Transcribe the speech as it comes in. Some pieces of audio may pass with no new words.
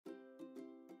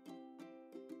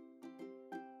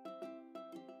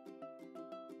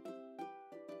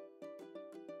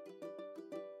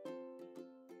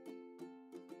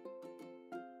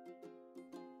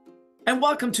And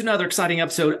welcome to another exciting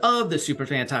episode of the Super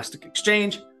Fantastic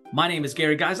Exchange. My name is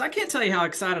Gary. Guys, I can't tell you how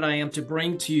excited I am to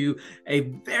bring to you a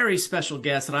very special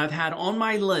guest that I've had on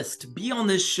my list to be on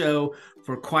this show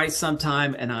for quite some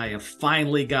time, and I have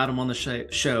finally got him on the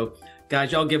show.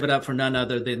 Guys, y'all give it up for none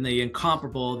other than the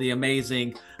incomparable, the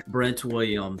amazing Brent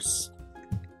Williams.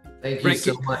 Thank you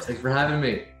so much. Thanks for having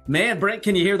me. Man, Brent,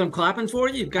 can you hear them clapping for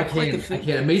you? You've got quite the fan. I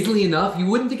can. Amazingly enough, you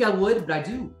wouldn't think I would, but I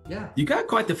do. Yeah. You got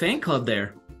quite the fan club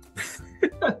there.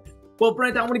 Well,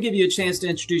 Brent, I want to give you a chance to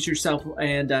introduce yourself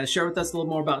and share with us a little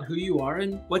more about who you are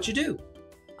and what you do.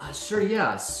 Sure,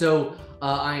 yeah. So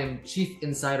I am Chief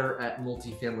Insider at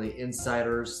Multifamily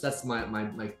Insiders. That's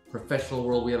my professional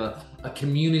world. We have a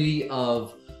community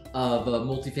of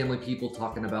multifamily people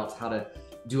talking about how to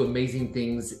do amazing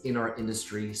things in our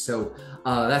industry. So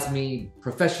that's me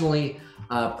professionally.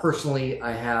 Personally,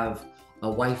 I have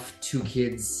a wife, 2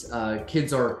 kids.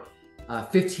 Kids are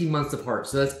 15 months apart.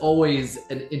 So that's always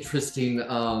an interesting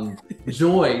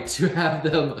joy to have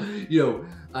them,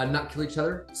 not kill each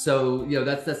other. So,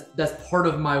 that's part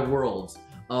of my world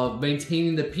of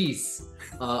maintaining the peace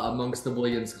amongst the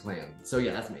Williams clan. So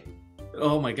yeah, that's me.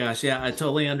 Oh my gosh. Yeah, I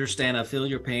totally understand. I feel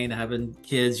your pain having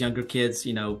kids, younger kids,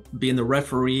 being the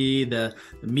referee, the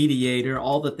mediator,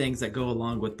 all the things that go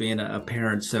along with being a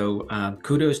parent. So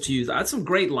kudos to you. That's some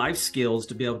great life skills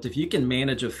to be able to, if you can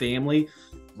manage a family,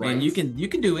 right, and you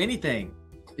can do anything.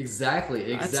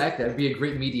 Exactly. I'd be a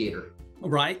great mediator.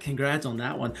 Right. Congrats on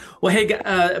that one. Well, hey,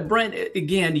 Brent,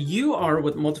 again, you are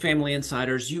with Multifamily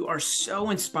Insiders. You are so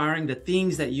inspiring, the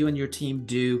things that you and your team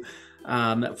do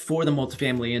for the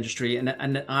multifamily industry.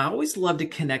 And I always love to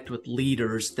connect with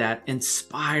leaders that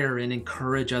inspire and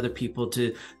encourage other people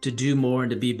to do more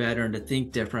and to be better and to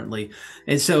think differently.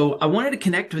 And so I wanted to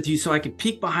connect with you so I could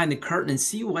peek behind the curtain and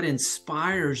see what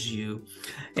inspires you.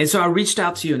 And so I reached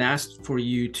out to you and asked for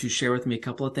you to share with me a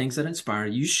couple of things that inspire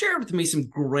you. You shared with me some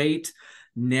great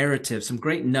narrative, some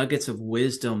great nuggets of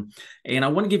wisdom. And I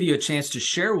want to give you a chance to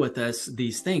share with us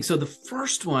these things. So the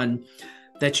first one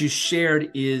that you shared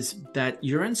is that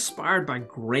you're inspired by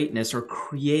greatness or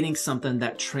creating something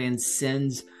that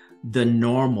transcends the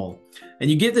normal.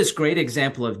 And you give this great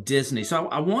example of Disney. So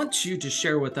I want you to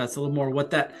share with us a little more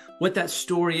what that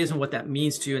story is and what that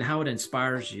means to you and how it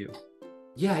inspires you.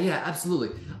 Yeah, absolutely.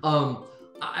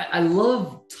 I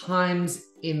love times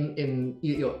in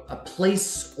a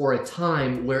place or a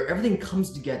time where everything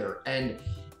comes together, and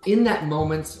in that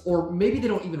moment, or maybe they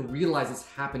don't even realize it's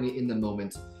happening in the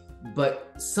moment,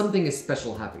 but something is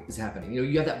special is happening.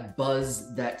 You have that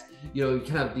buzz, that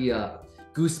kind of the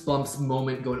goosebumps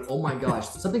moment, going, oh my gosh,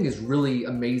 something is really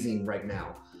amazing right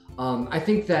now. I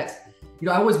think that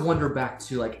I always wonder back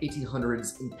to like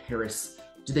 1800s in Paris.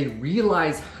 Do they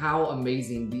realize how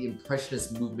amazing the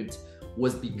Impressionist movement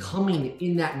was becoming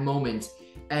in that moment?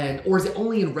 Or is it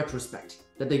only in retrospect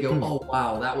that they go, oh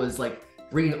wow, that was like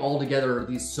bringing all together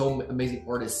these so amazing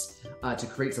artists to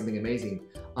create something amazing.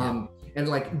 And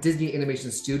like Disney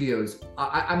Animation Studios,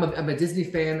 I'm a Disney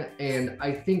fan, and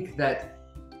I think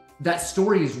that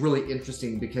story is really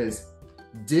interesting because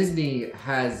Disney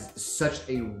has such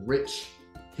a rich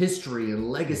history and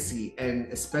legacy, and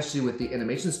especially with the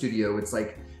animation studio, it's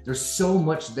like there's so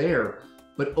much there,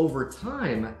 but over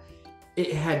time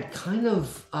it had kind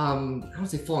of I don't want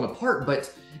to say fallen apart,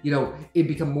 but it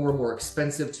become more and more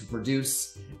expensive to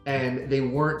produce, and they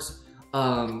weren't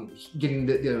getting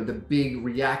the big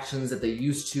reactions that they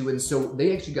used to, and so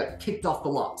they actually got kicked off the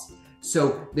lot.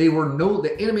 So the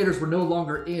animators were no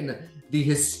longer in the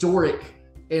historic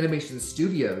animation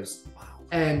studios. Wow.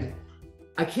 And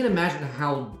I can't imagine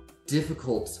how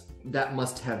difficult that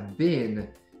must have been.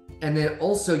 And then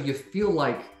also you feel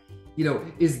like,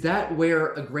 is that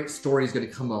where a great story is going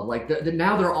to come up? Like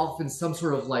now they're off in some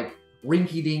sort of like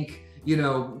rinky-dink,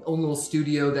 own little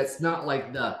studio that's not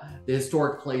like the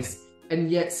historic place. And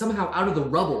yet somehow out of the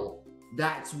rubble,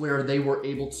 that's where they were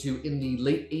able to, in the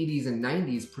late 80s and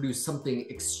 90s, produce something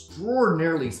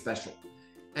extraordinarily special.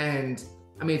 And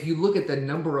I mean, if you look at the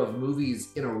number of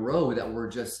movies in a row that were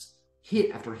just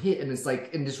hit after hit, and it's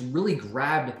like, and just really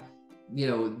grabbed,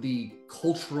 the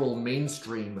cultural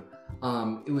mainstream,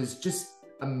 it was just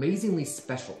amazingly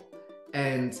special.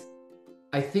 And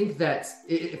I think that,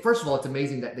 first of all, it's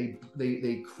amazing that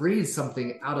they created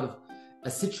something out of a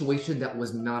situation that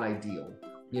was not ideal.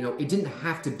 It didn't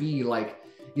have to be like,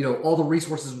 all the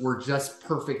resources were just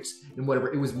perfect and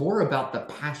whatever. It was more about the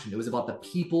passion. It was about the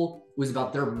people. It was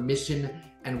about their mission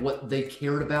and what they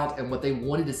cared about and what they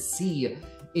wanted to see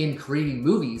in creating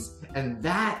movies. And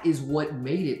that is what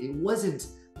made it. It wasn't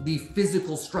the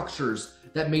physical structures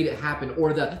that made it happen,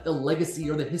 or the legacy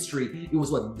or the history. It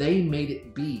was what they made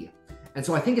it be. And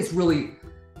so I think it's really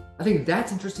I think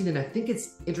that's interesting. And I think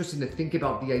it's interesting to think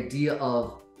about the idea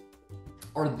of,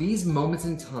 are these moments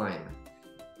in time,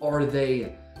 are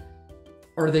they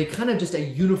kind of just a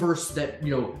universe that, you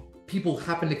know, people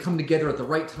happen to come together at the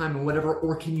right time and whatever,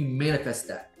 or can you manifest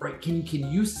that, right? Can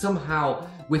you somehow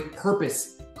with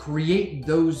purpose create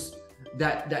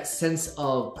that sense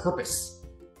of purpose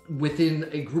within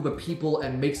a group of people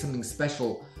and make something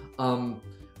special?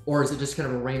 Or is it just kind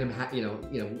of a random,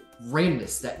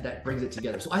 randomness that brings it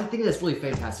together? So I think that's really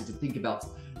fantastic to think about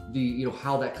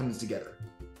how that comes together.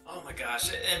 Oh my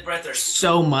gosh. And Brent, there's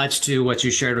so much to what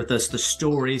you shared with us, the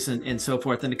stories and so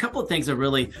forth. And a couple of things that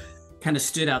really kind of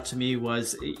stood out to me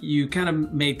was you kind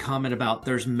of made comment about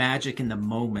there's magic in the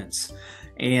moments.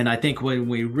 And I think when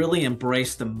we really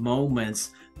embrace the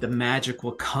moments, the magic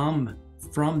will come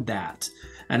from that.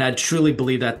 And I truly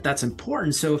believe that that's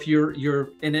important. So if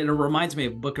and it reminds me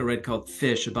of a book I read called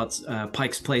Fish, about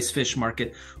Pike's Place Fish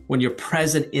Market. When you're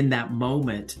present in that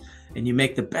moment and you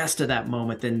make the best of that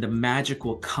moment, then the magic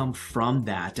will come from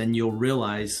that. And you'll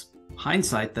realize,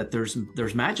 hindsight, that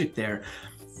there's magic there.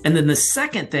 And then the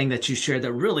second thing that you shared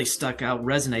that really stuck out,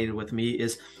 resonated with me,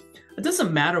 is it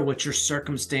doesn't matter what your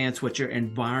circumstance, what your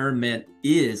environment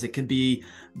is. It could be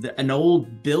an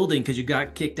old building because you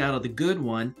got kicked out of the good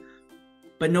one.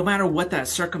 But no matter what that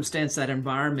circumstance, that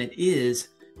environment is,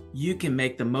 you can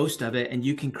make the most of it and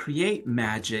you can create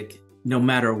magic no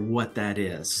matter what that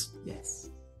is. Yes.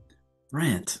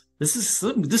 Brent, this is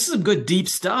some good deep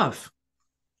stuff.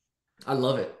 I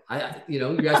love it.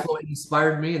 You guys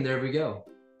inspired me, and there we go.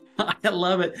 I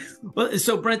love it. Well,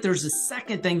 so Brent, there's a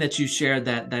second thing that you shared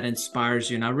that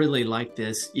inspires you, and I really like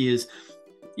this, is,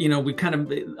 we kind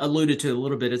of alluded to it a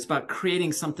little bit. It's about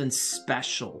creating something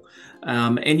special.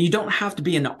 And you don't have to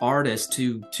be an artist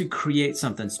to create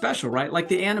something special, right? Like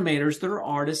the animators, they're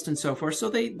artists and so forth. So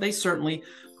they certainly,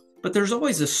 but there's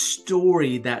always a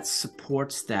story that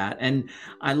supports that. And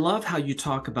I love how you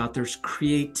talk about there's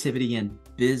creativity in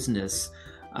business.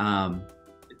 So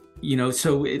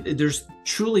there's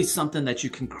truly something that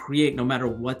you can create no matter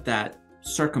what that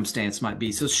circumstance might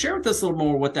be. So share with us a little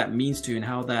more what that means to you and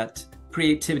how that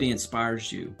creativity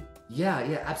inspires you. Yeah,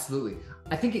 absolutely.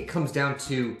 I think it comes down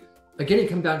to,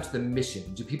 the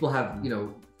mission. Do people have,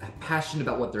 a passion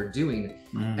about what they're doing?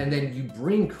 And then you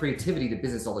bring creativity to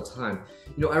business all the time.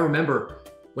 I remember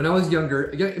when I was younger,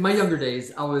 in my younger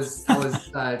days, I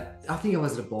think I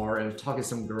was at a bar and I was talking to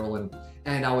some girl, and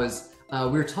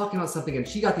we were talking about something, and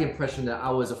she got the impression that I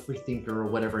was a free thinker or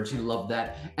whatever, and she loved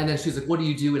that. And then she was like, "What do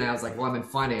you do?" And I was like, "Well, I'm in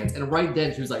finance." And right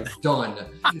then she was like, "Done."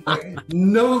 Like,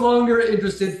 no longer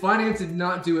interested. Finance did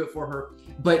not do it for her.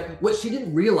 But what she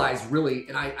didn't realize, really,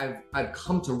 and I've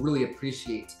come to really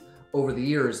appreciate over the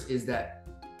years, is that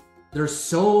there's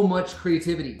so much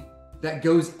creativity that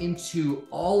goes into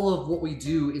all of what we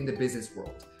do in the business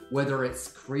world, whether it's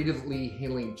creatively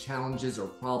handling challenges or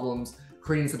problems,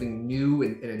 creating something new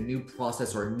in a new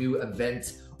process or a new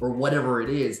event or whatever it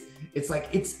is. It's like,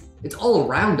 it's all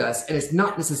around us, and it's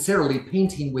not necessarily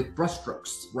painting with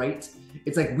brushstrokes, right?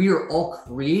 It's like we are all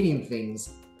creating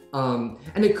things.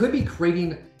 And it could be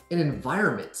creating an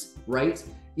environment, right?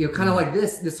 Kind of like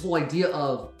this whole idea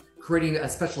of creating a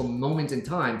special moment in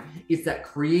time. It's that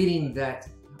creating that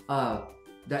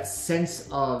sense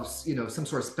of, some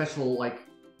sort of special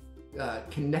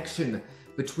connection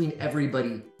between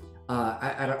everybody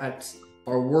at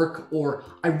our work. Or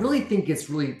I really think it's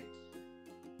really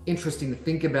interesting to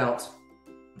think about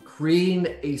creating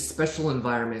a special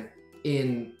environment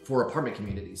for apartment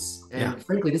communities. And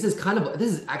frankly, this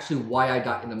is actually why I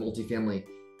got into multifamily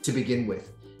to begin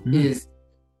with. Is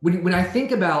when I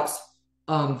think about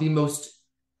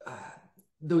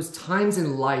those times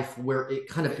in life where it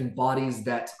kind of embodies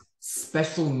that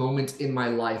special moment in my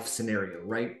life scenario,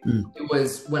 right? It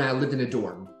was when I lived in a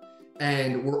dorm,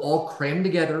 and we're all crammed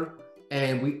together,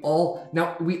 and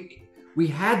we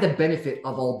had the benefit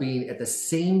of all being at the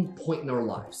same point in our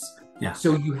lives. Yeah.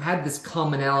 So you had this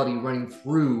commonality running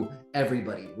through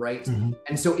everybody, right?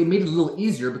 And so it made it a little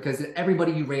easier because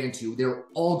everybody you ran into, they were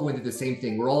all going through the same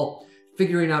thing. We're all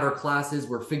figuring out our classes.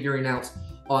 We're figuring out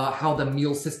how the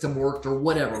meal system worked or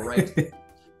whatever, right?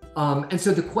 And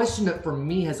so the question that for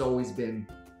me has always been,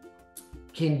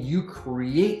 can you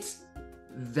create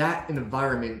that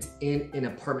environment in an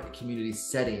apartment community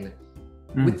setting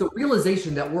with the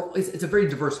realization that it's a very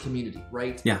diverse community,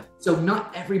 right? Yeah. So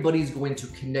not everybody's going to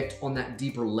connect on that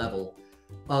deeper level.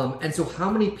 And so how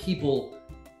many people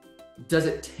does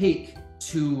it take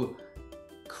to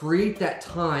create that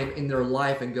time in their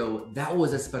life and go, that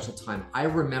was a special time. I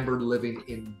remember living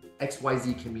in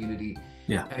XYZ community,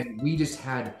 and we just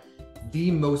had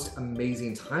the most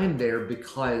amazing time there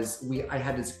because I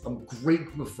had this great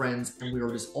group of friends, and we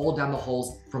were just all down the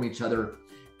halls from each other,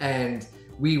 and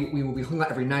we hung out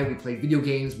every night. We played video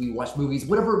games, we watched movies,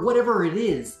 whatever it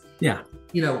is. Yeah.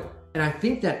 You know, and I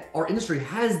think that our industry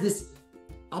has this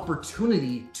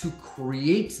opportunity to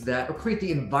create that, or create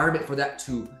the environment for that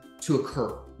to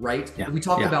occur, right? Yeah. We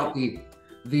talk about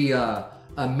the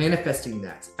manifesting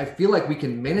that. I feel like we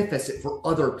can manifest it for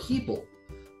other people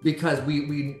because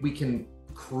we can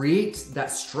create that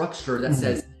structure that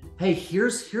says, hey,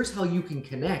 here's how you can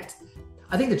connect.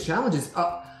 I think the challenge is,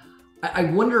 I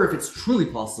wonder if it's truly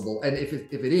possible, and if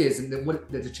it is, and then what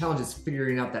the challenge is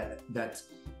figuring out that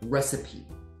recipe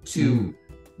to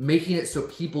making it so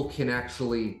people can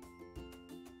actually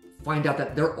find out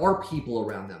that there are people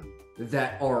around them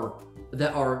that are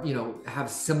have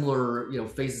similar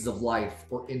phases of life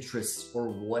or interests or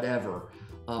whatever.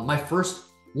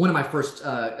 One of my first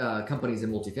companies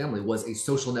in multifamily was a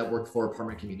social network for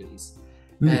apartment communities,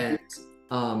 and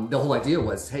the whole idea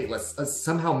was, hey, let's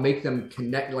somehow make them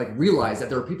connect, like realize that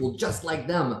there are people just like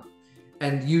them,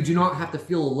 and you do not have to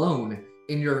feel alone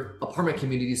in your apartment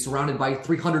community surrounded by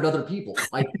 300 other people.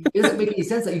 Like, it doesn't make any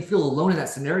sense that you feel alone in that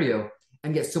scenario,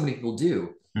 and yet so many people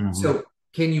do. So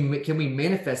can we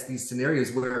manifest these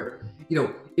scenarios where,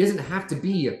 it doesn't have to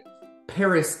be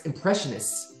Paris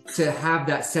Impressionists to have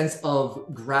that sense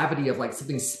of gravity of like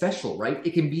something special, right?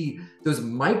 It can be those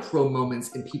micro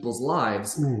moments in people's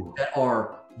lives that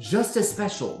are just as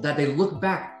special, that they look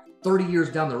back 30 years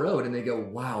down the road and they go,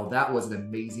 wow, that was an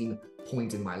amazing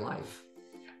point in my life.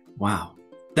 Wow.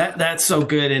 That's so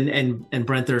good. And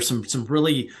Brent, there's some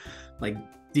really like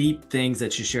deep things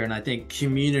that you share. And I think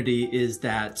community is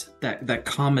that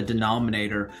common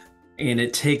denominator. And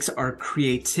it takes our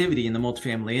creativity in the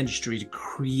multifamily industry to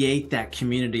create that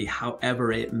community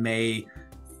however it may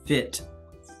fit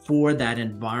for that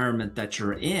environment that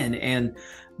you're in. And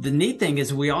the neat thing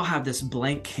is we all have this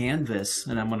blank canvas,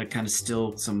 and I'm going to kind of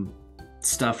steal some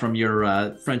stuff from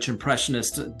your French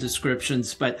Impressionist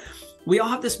descriptions, but we all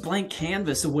have this blank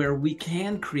canvas where we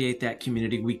can create that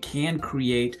community. We can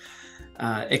create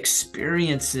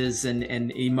experiences and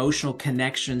emotional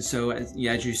connections. So as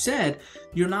you said,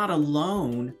 you're not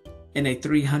alone in a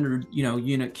 300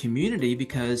 unit community,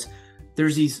 because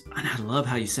there's these, and I love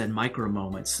how you said micro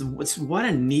moments. What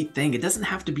a neat thing. It doesn't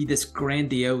have to be this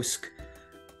grandiose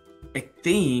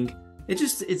thing.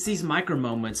 It's these micro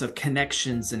moments of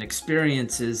connections and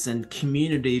experiences and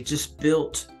community just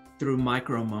built through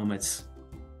micro moments.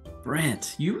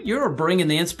 Brent, you're bringing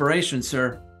the inspiration,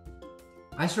 sir.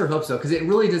 I sure hope so, because it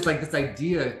really does, like, this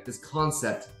idea, this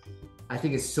concept, I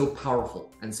think is so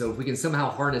powerful. And so if we can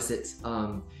somehow harness it,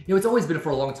 it's always been for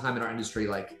a long time in our industry,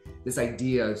 like this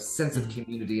idea of sense of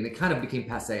community, and it kind of became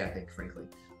passe, I think, frankly.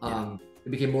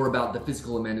 It became more about the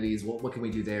physical amenities. What can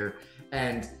we do there?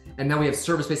 And now we have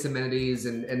service-based amenities,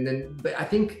 but I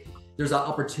think there's an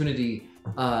opportunity,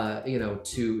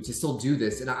 to still do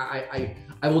this. And I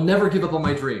will never give up on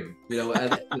my dream,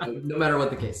 no matter what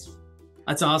the case.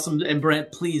 That's awesome. And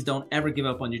Brent, please don't ever give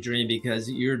up on your dream, because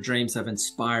your dreams have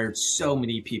inspired so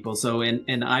many people. So,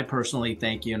 and I personally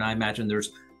thank you. And I imagine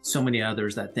there's so many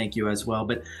others that thank you as well.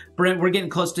 But Brent, we're getting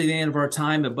close to the end of our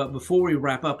time. But before we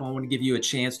wrap up, I want to give you a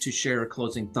chance to share a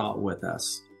closing thought with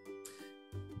us.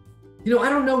 I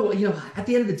don't know, at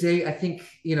the end of the day, I think,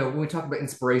 when we talk about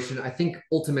inspiration, I think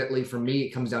ultimately for me,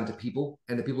 it comes down to people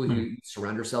and the people who you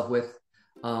surround yourself with.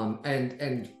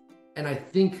 And I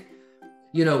think,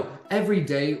 every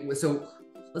day, so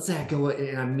let's say I go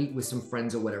and I meet with some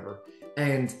friends or whatever.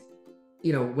 And,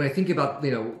 when I think about,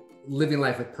 living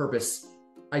life with purpose,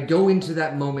 I go into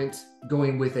that moment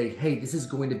going with hey, this is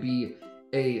going to be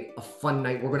a fun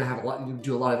night. We're going to have we're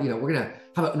going to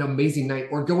have an amazing night,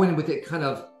 or go in with it kind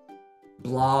of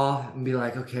blah and be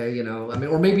like, okay,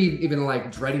 or maybe even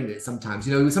like dreading it sometimes,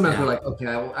 sometimes we're like, okay,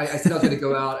 I said I was going to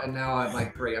go out, and now I'm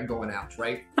like, great, I'm going out.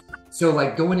 Right. So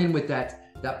like going in with that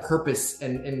purpose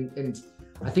and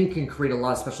I think can create a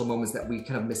lot of special moments that we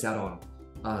kind of miss out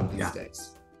on these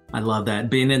days. I love that.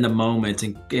 Being in the moment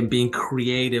and being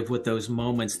creative with those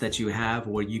moments that you have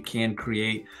where you can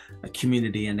create a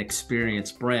community and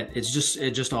experience. Brent, it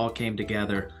just all came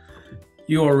together.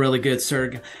 You are really good,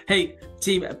 sir. Hey,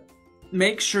 team,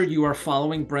 make sure you are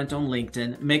following Brent on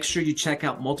LinkedIn. Make sure you check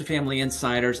out Multifamily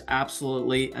Insiders.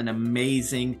 Absolutely an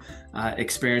amazing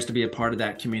experience to be a part of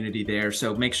that community there.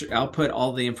 So make sure I'll put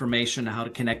all the information on how to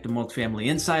connect to Multifamily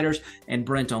Insiders and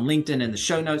Brent on LinkedIn in the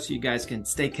show notes so you guys can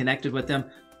stay connected with them.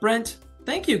 Brent,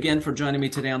 thank you again for joining me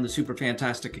today on the Super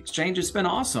Fantastic Exchange. It's been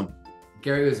awesome.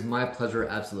 Gary, it was my pleasure.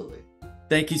 Absolutely.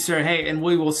 Thank you, sir. Hey, and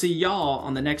we will see y'all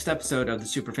on the next episode of the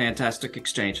Super Fantastic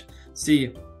Exchange. See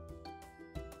you.